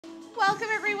Welcome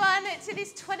everyone to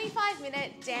this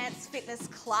 25-minute dance fitness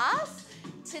class.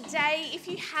 Today, if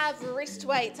you have wrist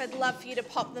weights, I'd love for you to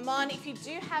pop them on. If you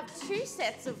do have 2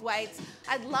 sets of weights,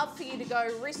 I'd love for you to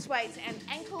go wrist weights and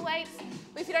ankle weights.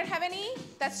 If you don't have any,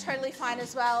 that's totally fine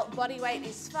as well. Body weight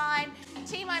is fine.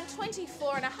 Team, I'm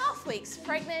 24 and a half weeks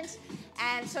pregnant.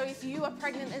 And so if you are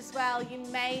pregnant as well, you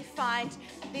may find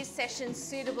this session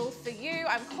suitable for you.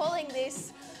 I'm calling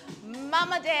this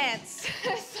Mumma Dance.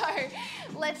 So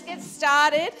let's get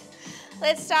started.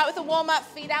 Let's start with a warm-up,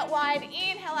 feet out wide.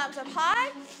 Inhale, arms up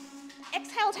high.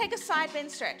 Exhale, take a side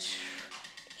bend stretch.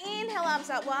 Inhale, arms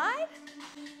up wide.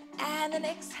 And then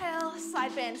exhale,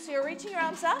 side bend. So you're reaching your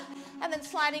arms up and then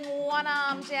sliding one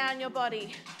arm down your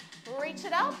body. Reach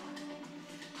it up.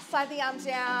 Slide the arm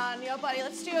down your body.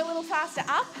 Let's do a little faster.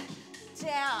 Up,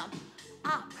 down,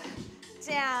 up,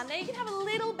 down. Now you can have a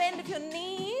little bend of your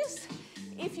knees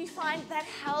if you find that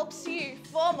helps you.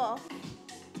 4 more.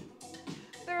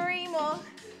 3 more.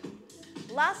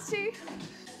 Last 2.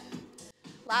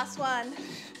 Last 1.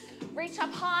 Reach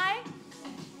up high.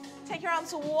 Take your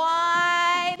arms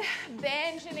wide.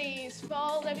 Bend your knees.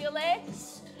 Fold over your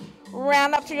legs.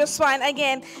 Round up through your spine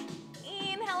again.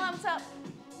 Inhale, arms up.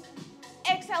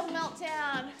 Exhale, melt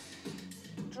down.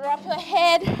 Drop your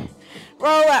head.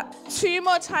 Roll up. 2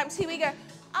 more times. Here we go.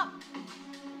 Up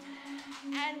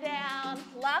and down.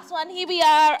 Last one. Here we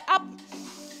are. Up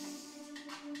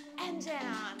and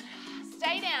down.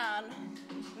 Stay down.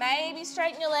 Maybe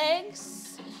straighten your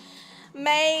legs.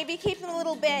 Maybe keep them a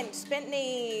little bent. Bent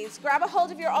knees. Grab a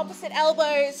hold of your opposite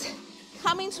elbows.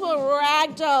 Come into a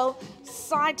ragdoll,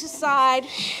 side to side.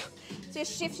 So you're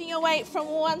shifting your weight from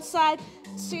one side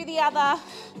to the other.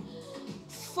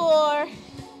 4,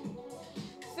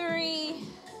 3,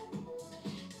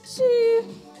 2,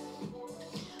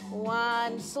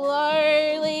 1.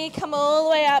 Slowly come all the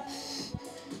way up.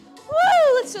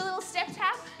 Woo! Let's do a little step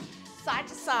tap, side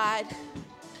to side.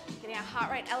 Getting our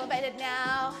heart rate elevated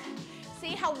now. See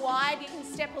how wide you can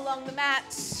step along the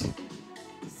mat.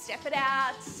 Step it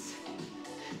out.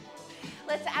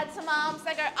 Let's add some arms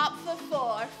that go up for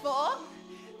 4. 4,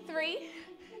 3,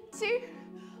 2,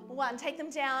 1. Take them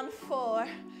down. 4,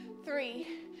 3,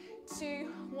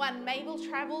 2, 1. Maybe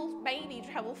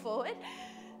travel forward.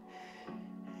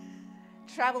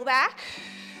 Travel back.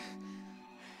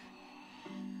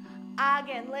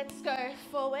 Again, let's go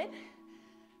forward.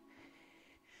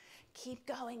 Keep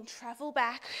going, travel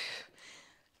back.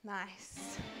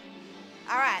 Nice.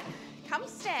 All right, come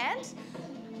stand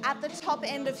at the top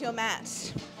end of your mat.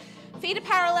 Feet are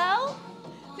parallel.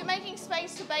 If you're making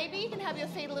space for baby, you can have your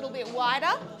feet a little bit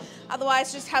wider.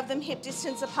 Otherwise, just have them hip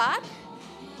distance apart.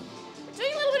 We're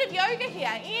doing a little bit of yoga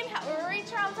here. Inhale, reach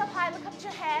your arms up high, look up at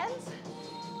your hands.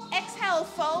 Exhale,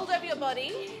 fold over your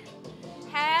body.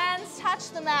 Hands touch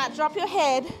the mat, drop your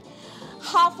head.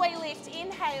 Halfway lift,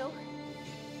 inhale.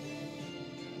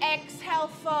 Exhale,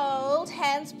 fold.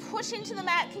 Hands push into the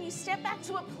mat. Can you step back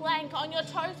to a plank on your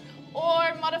toes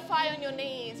or modify on your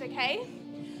knees, okay?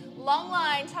 Long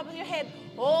line, top of your head,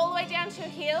 all the way down to your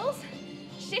heels.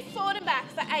 Shift forward and back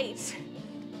for 8.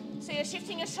 So you're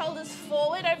shifting your shoulders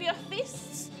forward over your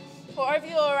fists, or over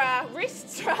your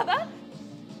wrists rather.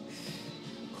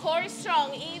 Core is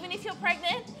strong, even if you're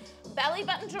pregnant. Belly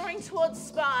button drawing towards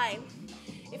spine.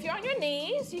 If you're on your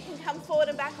knees, you can come forward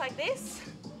and back like this.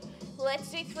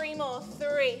 Let's do 3 more.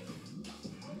 3.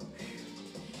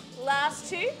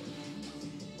 Last 2.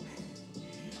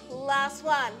 Last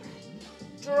 1.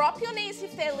 Drop your knees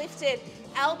if they're lifted.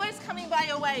 Elbows coming by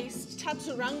your waist.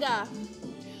 Chaturanga.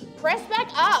 Press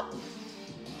back up.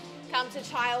 Come to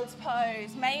child's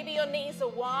pose. Maybe your knees are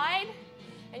wide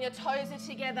and your toes are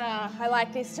together. I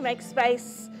like this to make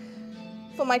space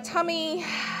for my tummy.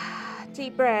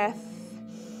 Deep breath.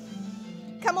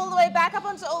 Come all the way back up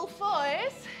onto all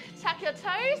 4s. Tuck your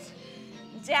toes.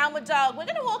 Downward dog. We're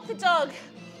going to walk the dog.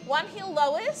 One heel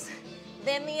lowers,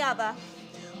 then the other.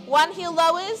 One heel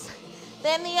lowers,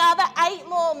 then the other. 8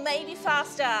 more, maybe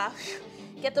faster.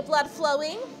 Get the blood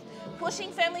flowing.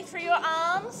 Pushing firmly through your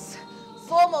arms.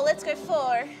 4 more. Let's go.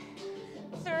 4,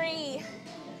 3,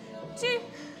 2,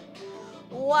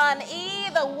 1.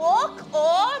 Either walk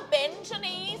or bend your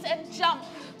knees and jump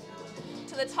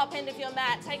to the top end of your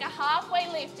mat. Take a halfway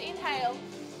lift. Inhale.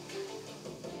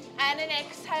 And an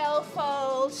exhale,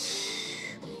 fold.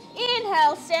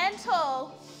 Inhale, stand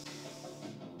tall.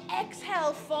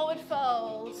 Exhale, forward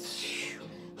fold.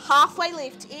 Halfway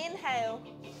lift. Inhale.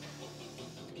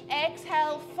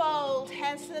 Exhale, fold.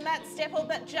 Hands to the mat, step or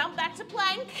jump back to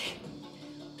plank.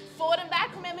 Forward and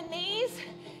back. Remember knees.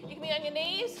 You can be on your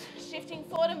knees, shifting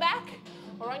forward and back,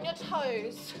 or on your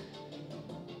toes.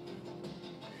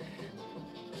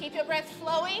 Keep your breath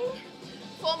flowing.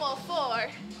 4 more,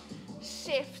 4.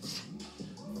 Shift.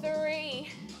 3.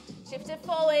 Shift it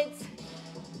forwards.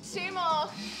 2 more.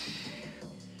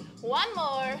 1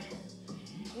 more.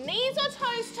 Knees or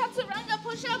toes, chaturanga,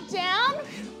 push up, down.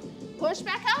 Push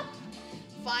back up.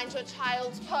 Find your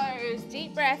child's pose.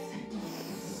 Deep breath.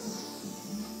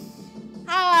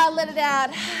 Let it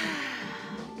out.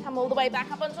 Come all the way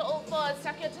back up onto all fours.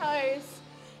 Tuck your toes.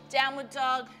 Downward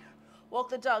dog. Walk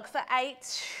the dog for 8,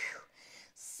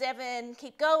 7.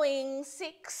 Keep going.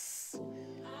 6,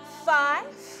 5,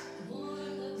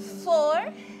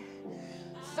 4,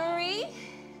 3,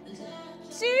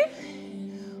 2,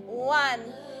 1.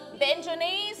 Bend your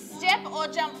knees, step or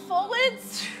jump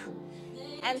forwards,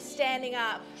 and standing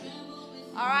up.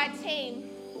 All right, team.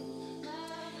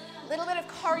 A little bit of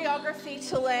choreography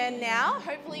to learn now.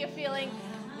 Hopefully you're feeling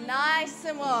nice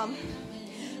and warm.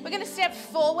 We're going to step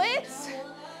forwards,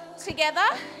 together,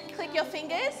 click your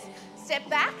fingers, step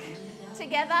back,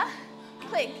 together,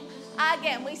 click.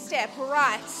 Again, we step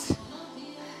right,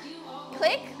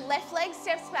 click, left leg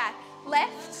steps back,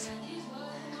 left,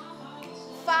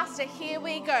 faster, here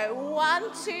we go. 1,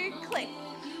 2, click,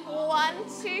 1,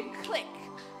 2, click,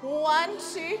 1,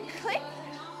 2, click,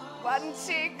 1,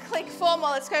 2, click. 4 more,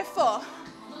 let's go. 4,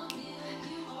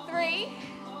 3,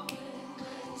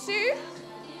 2,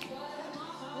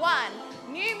 1.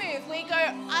 New move, we go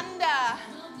under,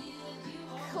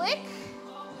 click,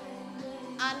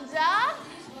 under,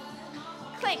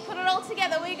 click. Put it all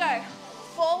together, we go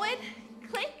forward,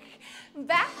 click,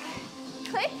 back,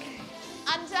 click,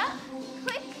 under,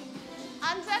 click,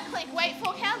 under, click. Wait,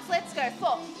 4 counts, let's go.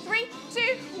 4, 3,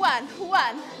 2, 1.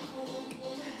 1,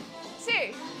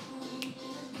 2,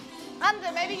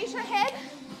 under, maybe use your head.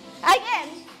 Again,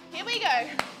 here we go.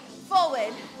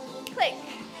 Forward, click,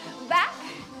 back,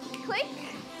 click,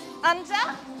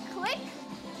 under, click,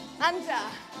 under.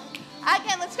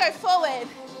 Again, let's go forward,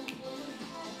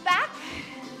 back,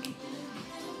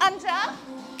 under,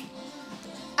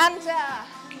 under.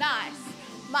 Nice.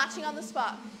 Marching on the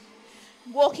spot.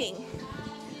 Walking.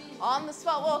 On the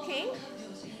spot walking.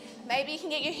 Maybe you can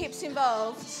get your hips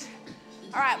involved.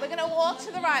 All right, we're going to walk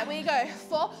to the right. We go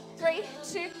 4, 3,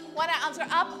 2, 1. Our arms go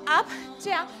up, up,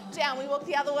 down, down. We walk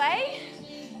the other way.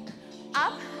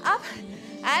 Up, up.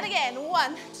 And again,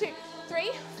 1, 2,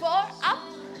 3, 4, up,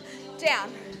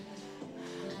 down.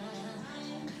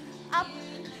 Up,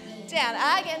 down.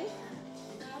 Again.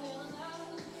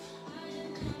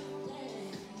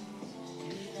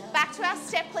 Back to our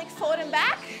step, click forward and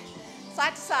back,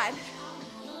 side to side.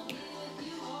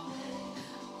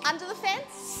 Under the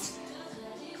fence,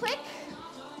 click,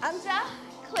 under,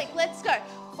 click. Let's go.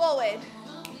 Forward,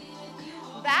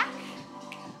 back,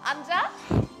 under.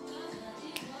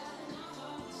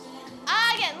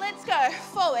 Again, let's go.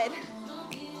 Forward,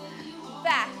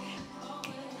 back.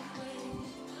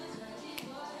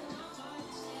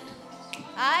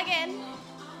 Again.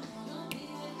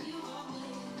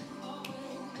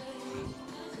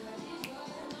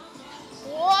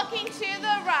 Walking to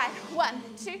the right. 1,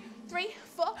 2, 3,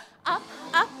 4. Up,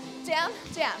 up, down,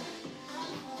 down.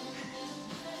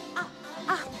 Up,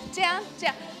 up, down,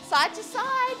 down. Side to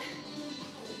side.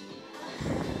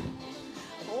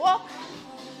 Walk.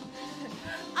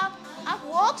 Up, up.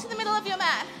 Walk to the middle of your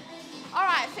mat. All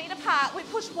right, feet apart. We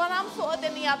push one arm forward,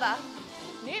 then the other.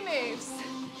 New moves.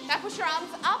 Now push your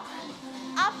arms up,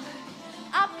 up,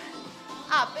 up,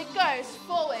 up. It goes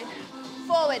forward,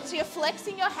 forward. So you're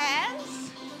flexing your hands.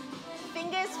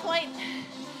 Fingers point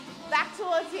back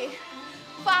towards you.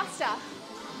 Faster.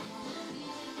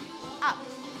 Up.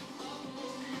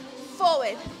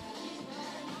 Forward.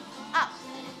 Up.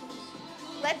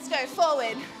 Let's go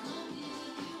forward.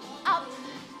 Up.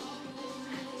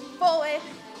 Forward.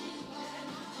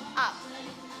 Up.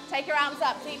 Take your arms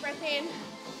up. Deep breath in.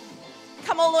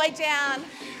 Come all the way down.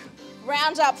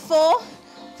 Round up. 4,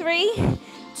 3,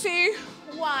 2,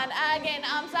 1. Again,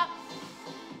 arms up.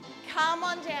 Come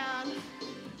on down.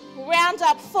 Round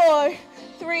up. 4,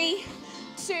 3,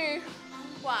 2,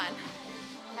 1.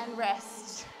 And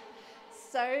rest.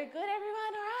 So good,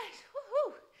 everyone. All right.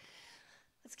 Woohoo.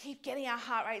 Let's keep getting our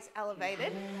heart rates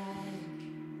elevated.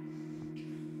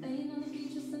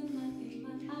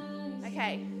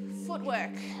 Okay,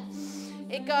 footwork.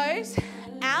 It goes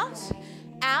out,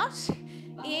 out,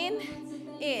 in,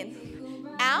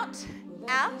 out,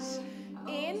 out,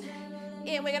 in.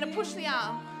 We're going to push the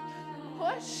arm.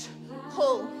 Push,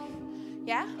 pull.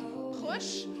 Yeah?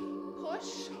 Push,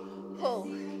 push, pull.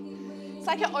 It's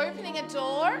like you're opening a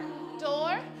door,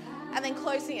 and then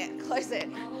closing it. Close it.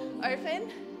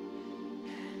 Open.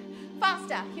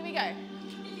 Faster. Here we go.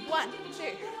 1, 2.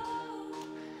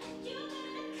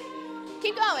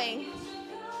 Keep going.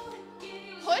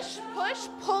 Push, push,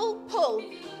 pull, pull.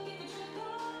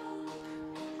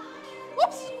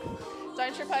 Whoops.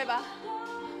 Don't trip over.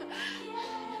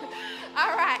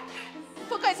 All right.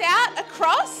 Foot goes out,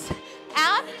 across,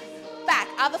 out, back.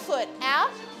 Other foot,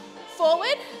 out,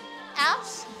 forward,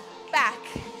 out, back,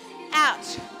 out,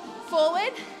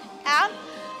 forward, out,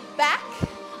 back,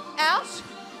 out,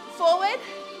 forward,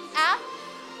 out,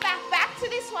 back. Back to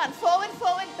this one. Forward,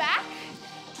 forward, back.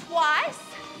 Twice.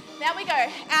 Now we go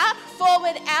out,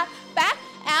 forward, out, back,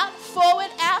 out,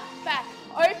 forward, out, back.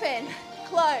 Open,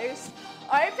 close,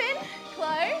 open,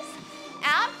 close,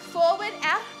 out, forward,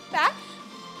 out, back.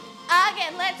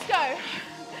 Again, let's go.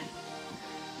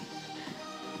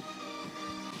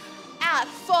 Out,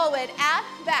 forward, out,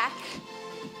 back.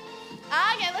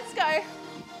 Again, let's go.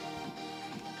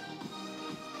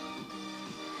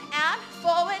 Out,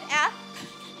 forward, out,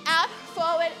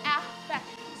 forward, out, back.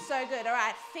 So good. All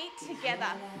right, feet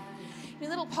together. Your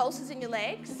little pulses in your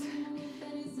legs.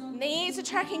 Knees are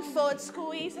tracking forward.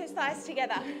 Squeeze those thighs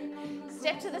together.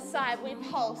 Step to the side. We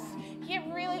pulse. Get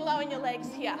really low in your legs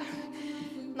here.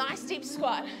 Nice deep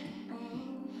squat.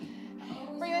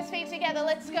 Bring those feet together.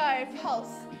 Let's go.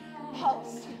 Pulse,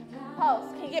 pulse,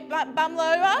 pulse. Can you get bum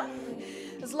lower?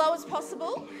 As low as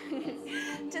possible.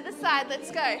 To the side. Let's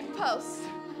go. Pulse.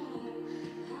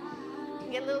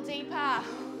 Get a little deeper.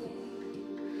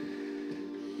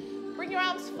 Bring your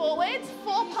arms forward.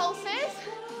 4 pulses.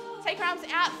 Take your arms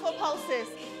out. 4 pulses.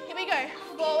 Here we go.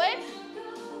 Forward.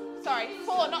 Sorry,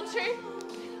 4, not 2.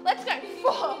 Let's go.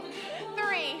 4,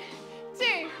 3,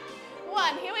 2,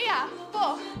 1. Here we are.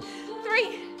 4,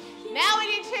 3. Now we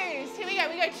do 2s. Here we go.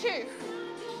 We go 2,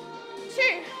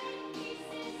 2,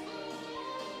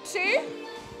 2,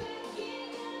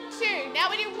 2. Now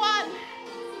we do 1,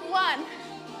 1.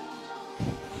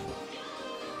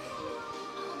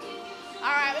 All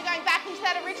right, we're going back into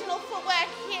that original footwork.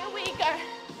 Here we go.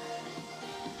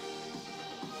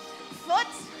 Foot.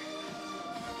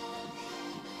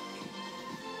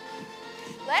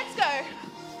 Let's go.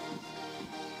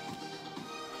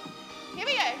 Here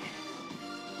we go.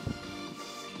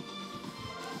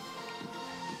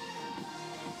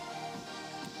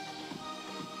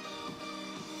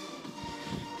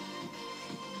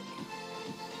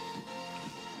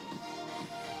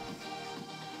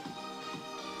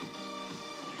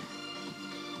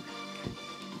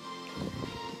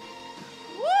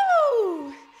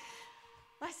 Woo!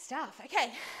 Nice stuff.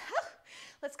 Okay,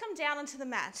 let's come down onto the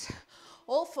mat.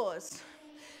 All fours.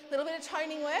 A little bit of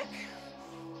toning work.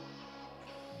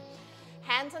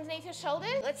 Hands underneath your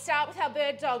shoulders. Let's start with our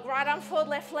bird dog. Right arm forward,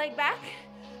 left leg back.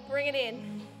 Bring it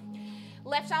in.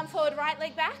 Left arm forward, right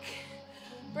leg back.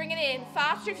 Bring it in.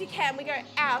 Faster if you can. We go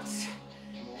out.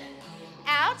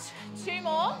 Out. 2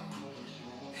 more.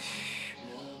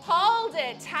 Hold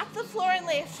it. Tap the floor and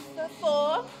lift. For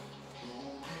 4,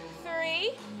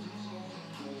 3,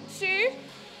 2,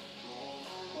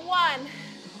 1.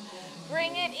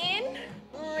 Bring it in,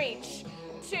 reach.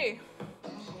 2,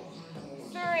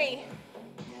 3.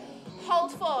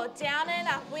 Hold 4, down and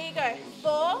up. We go.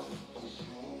 4,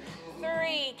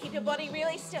 3. Keep your body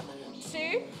really still.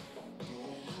 2,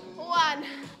 1.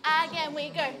 Again, we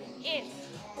go. In,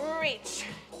 reach.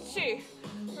 2,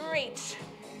 reach.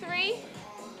 3,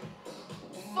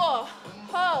 4.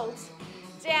 Hold.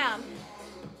 Down.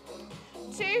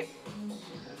 2,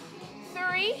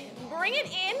 3. Bring it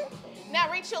in. Now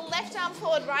reach your left arm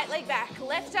forward, right leg back.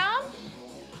 Left arm,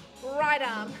 right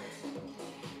arm.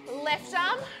 Left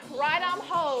arm, right arm,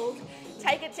 hold.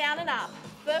 Take it down and up.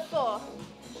 For 4,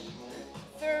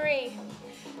 3.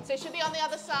 So it should be on the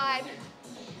other side.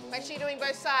 Make sure you're doing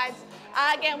both sides.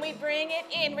 Again, we bring it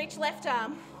in, reach left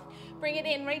arm. Bring it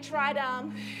in, reach right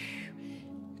arm.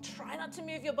 Try not to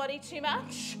move your body too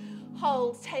much.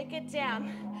 Hold, take it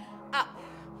down, up.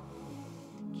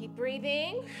 Keep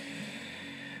breathing.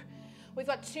 We've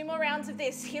got 2 more rounds of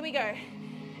this. Here we go.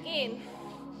 In.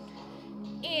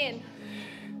 In.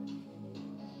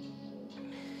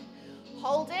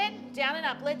 Hold it. Down and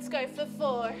up. Let's go for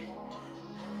 4,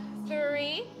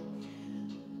 3,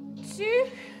 2,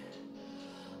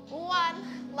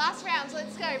 1. Last round.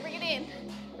 Let's go. Bring it in.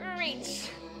 Reach.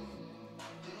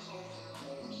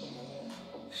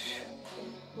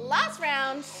 Last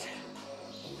round.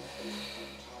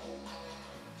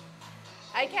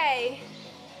 Okay.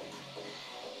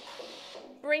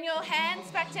 Bring your hands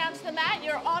back down to the mat.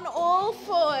 You're on all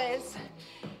fours.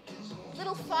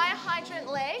 Little fire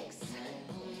hydrant legs.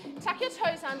 Tuck your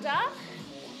toes under.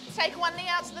 Take one knee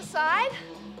out to the side.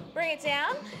 Bring it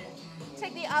down.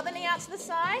 Take the other knee out to the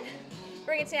side.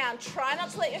 Bring it down. Try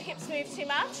not to let your hips move too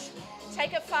much.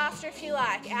 Take it faster if you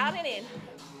like. Out and in.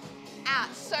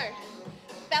 out. So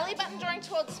belly button drawing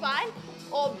towards spine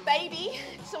or baby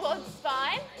towards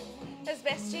spine as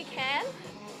best you can.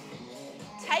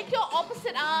 Take your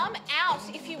opposite arm out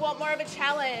if you want more of a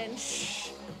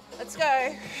challenge. Let's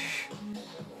go.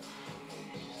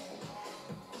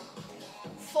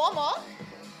 4 more.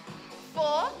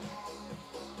 4,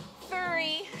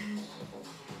 3,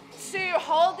 2.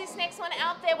 Hold this next one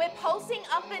out there. We're pulsing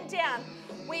up and down.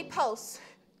 We pulse.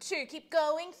 2. Keep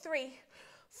going. 3,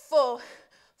 4,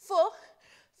 4,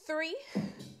 3,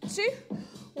 2,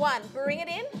 1. Bring it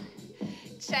in.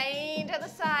 Change other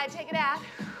side. Take it out.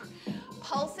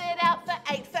 Pulse it out for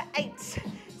 8,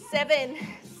 7,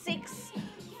 6,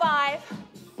 5,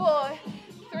 4,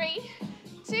 3,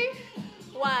 2,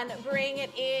 1. Bring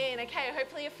it in. Okay,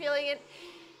 hopefully you're feeling it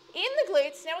in the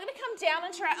glutes. Now we're going to come down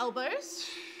onto our elbows.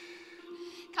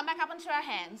 Come back up onto our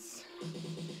hands.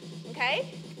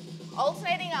 Okay?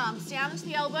 Alternating arms down into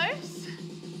the elbows.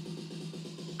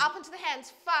 Up into the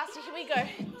hands. Faster. Here we go.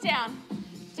 Down,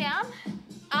 down,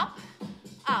 up,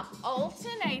 up.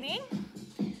 Alternating.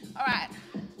 All right.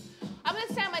 I'm going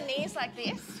to stay on my knees like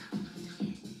this.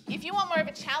 If you want more of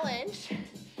a challenge,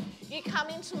 you come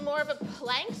into more of a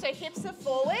plank, so hips are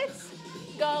forwards,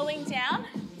 going down,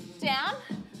 down,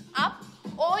 up,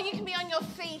 or you can be on your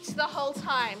feet the whole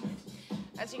time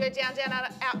as you go down, down,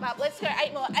 out, up. Let's go,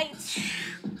 8 more. 8,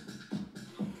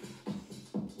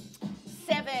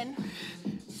 7,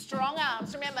 strong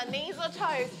arms. Remember, knees or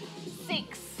toes.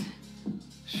 6,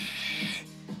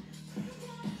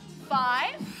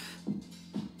 5,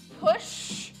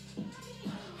 push,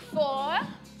 4,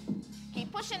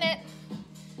 keep pushing it.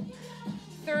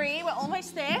 3, we're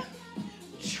almost there.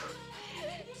 2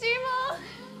 more.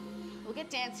 We'll get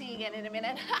dancing again in a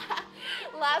minute.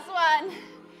 Last one.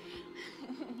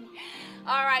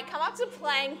 All right, come up to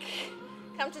plank.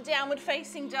 Come to downward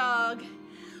facing dog.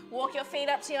 Walk your feet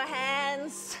up to your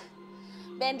hands.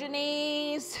 Bend your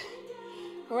knees.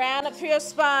 Round up through your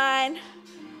spine.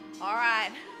 All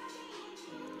right.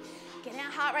 Getting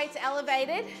our heart rates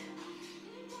elevated.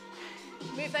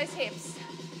 Move those hips.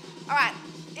 All right.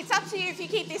 It's up to you if you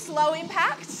keep this low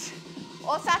impact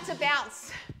or start to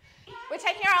bounce. We're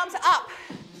taking our arms up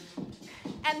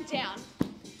and down.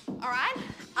 All right?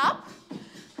 Up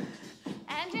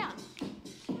and down.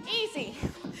 Easy.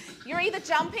 You're either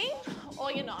jumping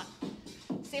or you're not.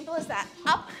 Simple as that.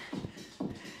 Up,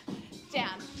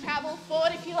 down. Travel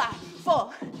forward if you like.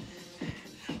 4.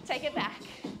 Take it back.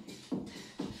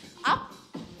 Up,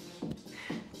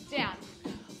 down.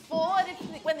 Forward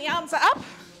when the arms are up.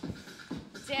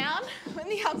 Down when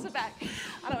the arms are back.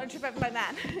 I don't want to trip over my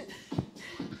mat.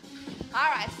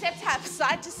 All right, step tap,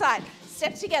 side to side.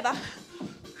 Step together.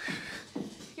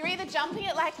 You're either jumping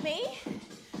it like me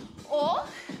or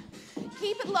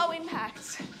keep it low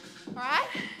impact. All right?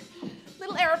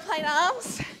 Little aeroplane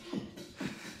arms.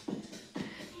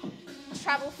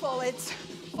 Travel forwards.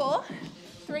 4,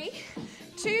 3,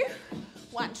 2,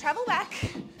 1. Travel back.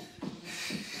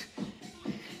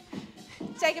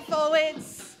 Take it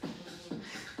forwards.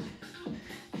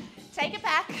 Take it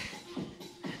back.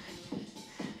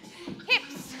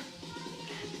 Hips.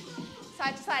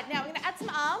 Side to side. Now we're going to add some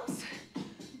arms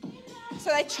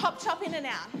so they chop in and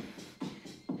out.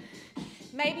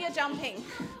 Maybe you're jumping.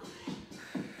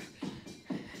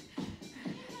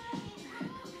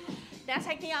 Now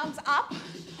take the arms up,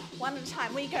 one at a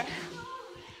time. Where you go.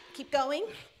 Keep going,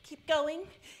 keep going,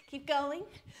 keep going.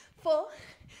 4,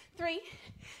 3,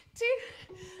 2,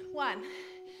 1. All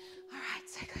right,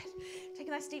 so good. Take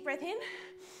a nice deep breath in.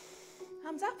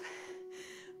 Arms up.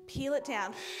 Peel it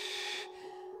down.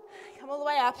 Come all the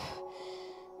way up.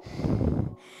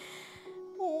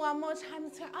 One more time.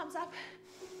 Let's go. Arms up.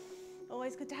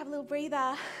 Always good to have a little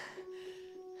breather.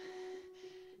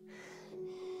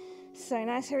 So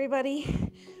nice,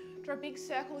 everybody. Draw a big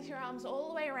circle with your arms all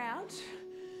the way around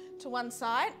to one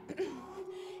side.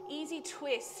 Easy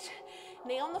twist.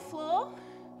 Knee on the floor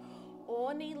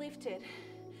or knee lifted.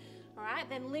 All right,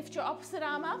 then lift your opposite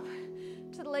arm up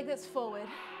to the leg that's forward.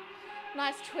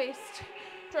 Nice twist.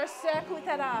 Draw a circle with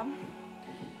that arm.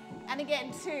 And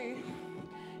again, 2.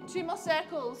 2 more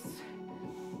circles.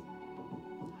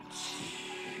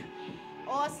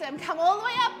 Awesome. Come all the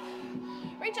way up.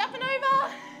 Reach up and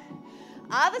over.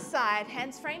 Other side.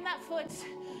 Hands frame that foot.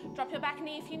 Drop your back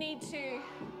knee if you need to.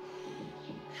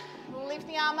 Lift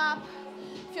the arm up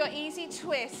for your easy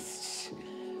twist.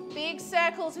 Big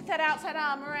circles with that outside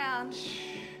arm around.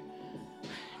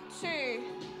 2,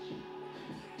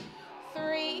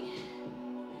 3,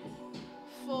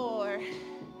 4.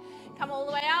 Come all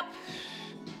the way up.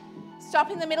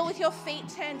 Stop in the middle with your feet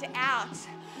turned out.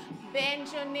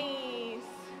 Bend your knees.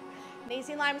 Knees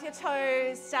in line with your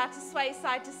toes. Start to sway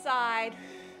side to side.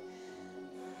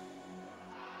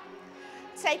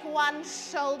 Take one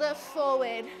shoulder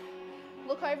forward.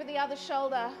 Look over the other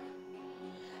shoulder.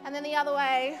 And then the other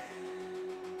way.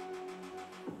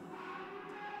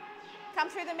 Come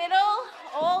through the middle,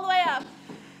 all the way up.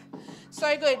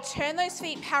 So good. Turn those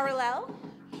feet parallel.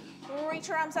 Reach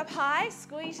your arms up high.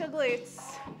 Squeeze your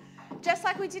glutes. Just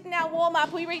like we did in our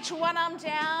warm-up, we reach one arm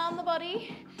down the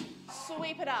body.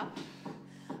 Sweep it up.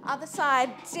 Other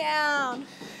side, down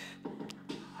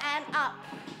and up.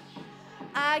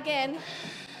 Again.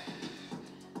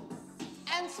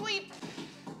 And sweep.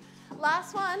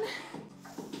 Last one.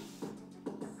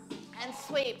 And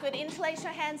sweep. Good. Interlace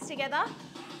your hands together.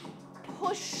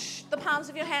 Push the palms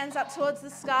of your hands up towards the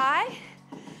sky.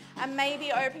 And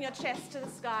maybe open your chest to the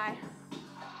sky.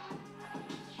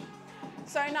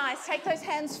 So nice. Take those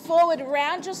hands forward,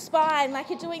 round your spine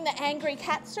like you're doing the angry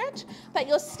cat stretch, but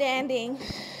you're standing.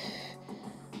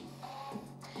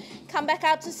 Come back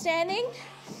up to standing.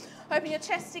 Open your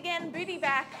chest again, booty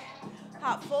back,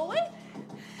 heart forward,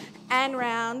 and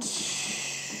round.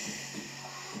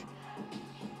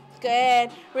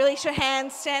 Good. Release your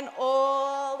hands, stand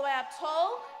all the way up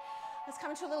tall. Let's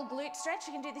come into a little glute stretch.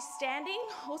 You can do this standing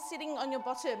or sitting on your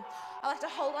bottom. I like to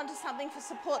hold on to something for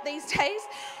support these days.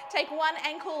 Take one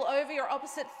ankle over your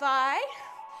opposite thigh.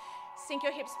 Sink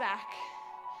your hips back.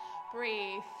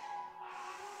 Breathe.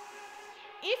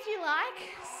 If you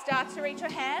like, start to reach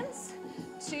your hands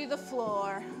to the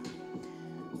floor.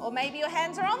 Or maybe your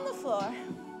hands are on the floor.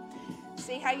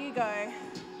 See how you go.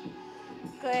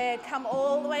 Good. Come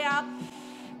all the way up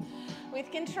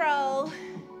with control.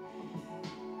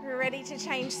 Ready to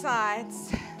change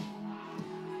sides.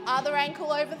 Other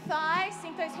ankle over thigh.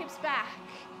 Sink those hips back.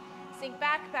 Sink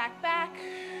back, back, back.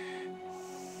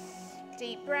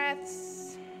 Deep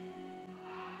breaths.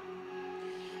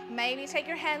 Maybe take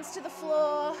your hands to the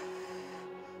floor.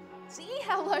 See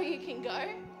how low you can go.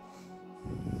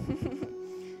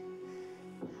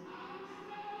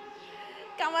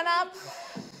 Come on up.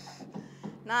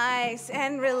 Nice.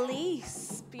 And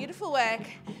release. Beautiful work.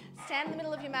 Stand in the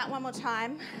middle of your mat one more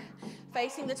time,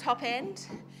 facing the top end.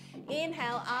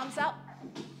 Inhale, arms up.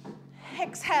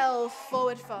 Exhale,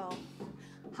 forward fold.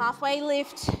 Halfway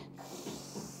lift.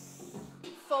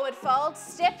 Forward fold.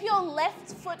 Step your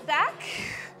left foot back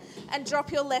and drop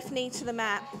your left knee to the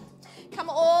mat. Come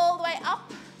all the way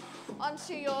up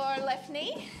onto your left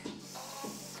knee.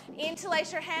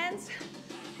 Interlace your hands.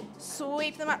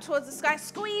 Sweep them up towards the sky.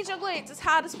 Squeeze your glutes as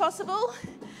hard as possible.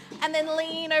 And then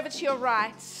lean over to your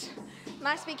right.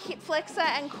 Nice big hip flexor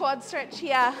and quad stretch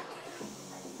here.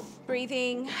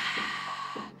 Breathing.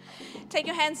 Take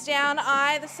your hands down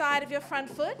either side of your front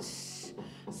foot.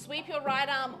 Sweep your right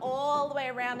arm all the way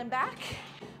around and back.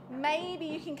 Maybe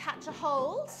you can catch a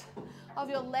hold of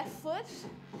your left foot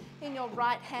in your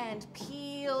right hand.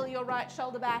 Peel your right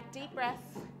shoulder back. Deep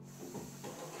breath.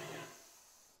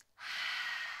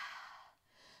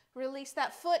 Release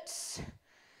that foot.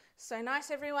 So nice,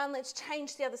 everyone. Let's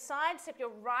change the other side. Step your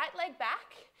right leg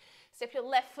back. Step your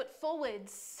left foot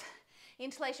forwards.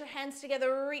 Interlace your hands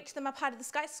together. Reach them up high to the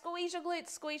sky. Squeeze your glutes.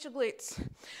 Squeeze your glutes.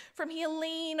 From here,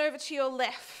 lean over to your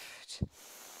left.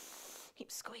 Keep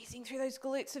squeezing through those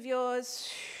glutes of yours.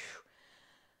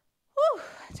 Woo.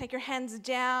 Take your hands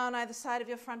down either side of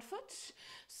your front foot.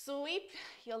 Sweep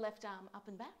your left arm up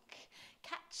and back.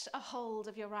 Catch a hold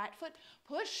of your right foot.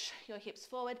 Push your hips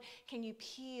forward. Can you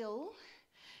peel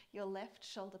your left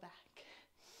shoulder back?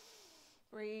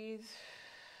 Breathe.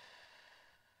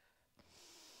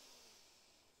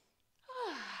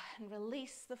 And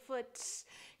release the foot.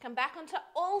 Come back onto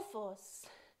all fours.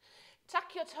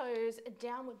 Tuck your toes,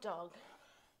 downward dog.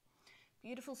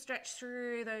 Beautiful stretch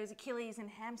through those Achilles and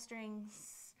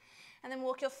hamstrings. And then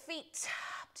walk your feet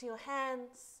up to your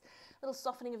hands. Little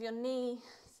softening of your knees.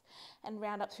 And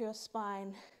round up through your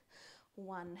spine.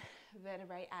 One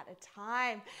vertebrae at a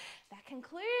time. That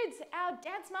concludes our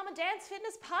Dance Mama Dance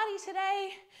Fitness party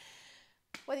today.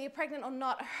 Whether you're pregnant or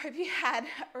not, I hope you had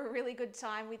a really good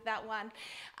time with that one.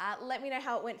 Let me know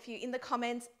how it went for you in the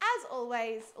comments. As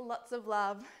always, lots of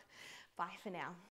love. Bye for now.